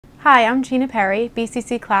Hi, I'm Gina Perry,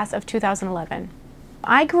 BCC class of 2011.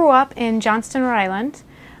 I grew up in Johnston, Rhode Island.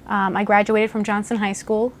 I graduated from Johnston High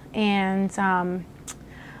School, and I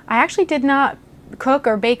actually did not cook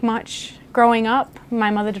or bake much growing up.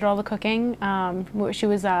 My mother did all the cooking. She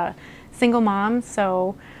was a single mom,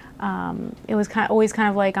 so it was always kind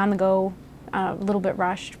of like on the go, a little bit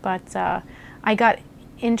rushed. But I got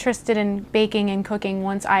interested in baking and cooking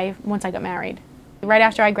once I got married. Right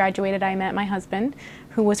after I graduated, I met my husband,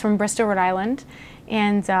 who was from Bristol, Rhode Island,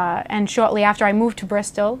 and shortly after I moved to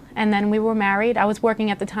Bristol, and then we were married. I was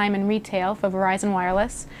working at the time in retail for Verizon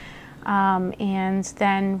Wireless, and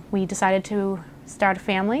then we decided to start a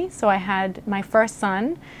family. So I had my first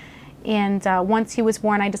son, and once he was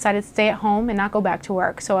born, I decided to stay at home and not go back to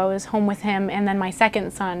work. So I was home with him and then my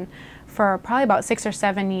second son for probably about 6 or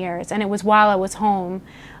 7 years. And it was while I was home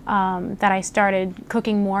that I started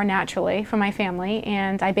cooking more naturally for my family,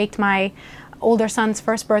 and I baked my older son's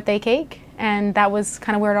first birthday cake, and that was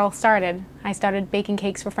kind of where it all started. I started baking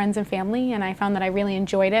cakes for friends and family, and I found that I really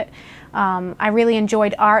enjoyed it. I really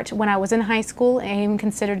enjoyed art when I was in high school, and I even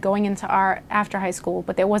considered going into art after high school,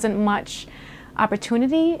 but there wasn't much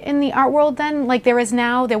opportunity in the art world then like there is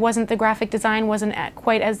now. There wasn't, the graphic design wasn't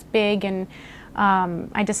quite as big, and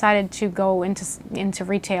I decided to go into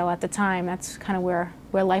retail at the time. That's kind of where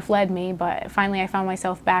life led me, but finally I found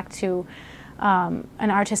myself back to an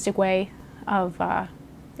artistic way of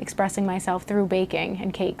expressing myself through baking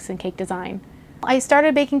and cakes and cake design. I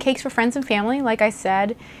started baking cakes for friends and family, like I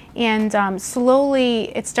said, and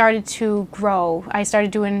slowly it started to grow. I started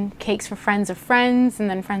doing cakes for friends of friends, and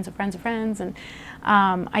then friends of friends of friends, and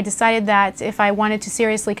I decided that if I wanted to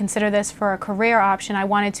seriously consider this for a career option, I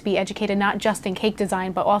wanted to be educated not just in cake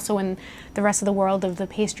design, but also in the rest of the world of the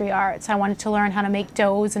pastry arts. I wanted to learn how to make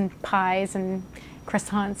doughs and pies and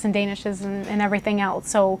croissants and danishes and everything else.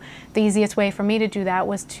 So the easiest way for me to do that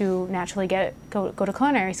was to naturally go to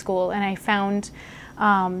culinary school, and I found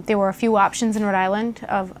there were a few options in Rhode Island.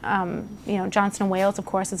 Johnson & Wales, of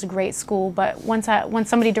course, is a great school, but once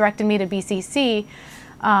somebody directed me to BCC,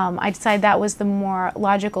 I decided that was the more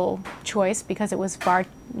logical choice because it was far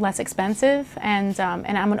less expensive, and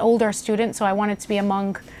I'm an older student, so I wanted to be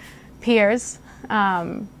among peers.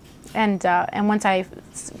 And once I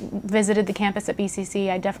visited the campus at BCC,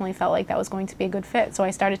 I definitely felt like that was going to be a good fit. So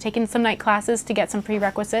I started taking some night classes to get some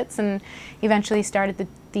prerequisites, and eventually started the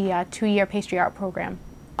 2-year pastry art program.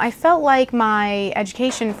 I felt like my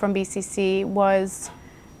education from BCC was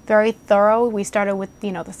very thorough. We started with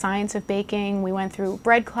the science of baking. We went through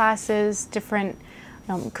bread classes, different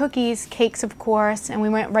cookies, cakes, of course, and we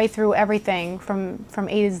went right through everything from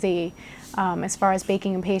A to Z. As far as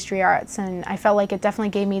baking and pastry arts, and I felt like it definitely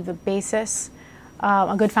gave me the basis,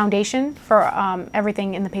 a good foundation for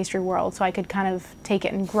everything in the pastry world, so I could kind of take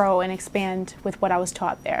it and grow and expand with what I was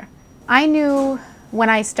taught there. I knew when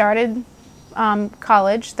I started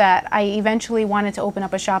college that I eventually wanted to open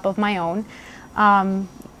up a shop of my own.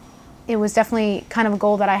 It was definitely kind of a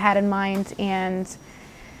goal that I had in mind, and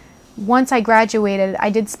once I graduated, I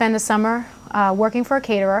did spend a summer working for a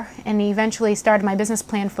caterer, and eventually started my business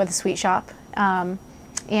plan for the Sweet Shoppe.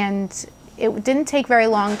 And it didn't take very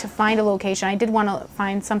long to find a location. I did want to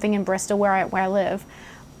find something in Bristol where I live,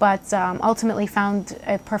 but ultimately found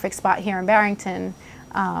a perfect spot here in Barrington.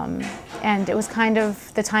 And it was kind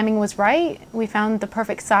of, the timing was right. We found the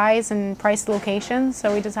perfect size and price location,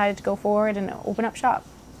 so we decided to go forward and open up shop.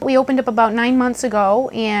 We opened up about 9 months ago,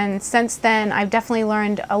 and since then I've definitely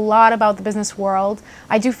learned a lot about the business world.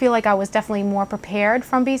 I do feel like I was definitely more prepared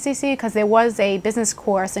from BCC because there was a business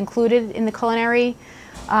course included in the culinary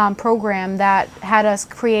program that had us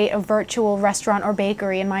create a virtual restaurant or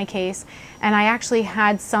bakery in my case, and I actually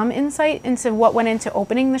had some insight into what went into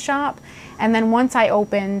opening the shop. And then once I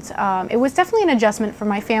opened, it was definitely an adjustment for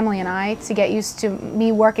my family and I to get used to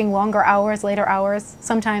me working longer hours, later hours,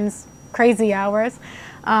 sometimes crazy hours.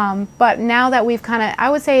 But now that we've I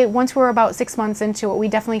would say once we're about 6 months into it, we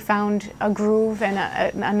definitely found a groove and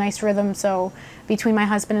a nice rhythm. So between my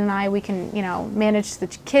husband and I, we can, manage the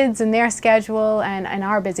kids and their schedule and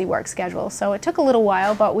our busy work schedule. So it took a little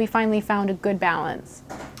while, but we finally found a good balance.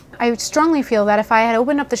 I strongly feel that if I had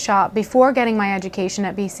opened up the shop before getting my education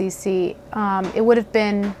at BCC, it would have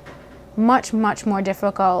been much, much more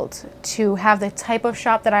difficult to have the type of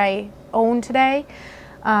shop that I own today.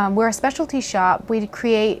 We're a specialty shop. We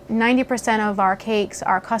create 90% of our cakes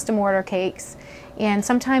are custom order cakes, and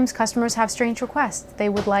sometimes customers have strange requests. They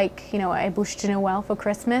would like, a bûche de Noël for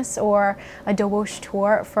Christmas or a d'auberge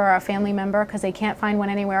tour for a family member because they can't find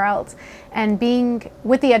one anywhere else. And being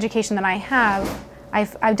with the education that I have,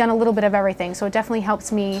 I've done a little bit of everything, so it definitely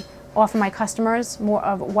helps me offer my customers more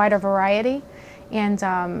of a wider variety. and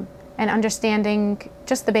understanding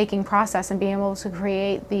just the baking process and being able to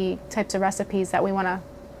create the types of recipes that we want to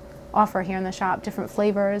offer here in the shop, different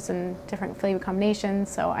flavors and different flavor combinations.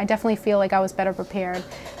 So I definitely feel like I was better prepared,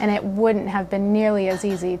 and it wouldn't have been nearly as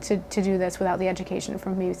easy to do this without the education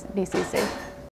from BCC.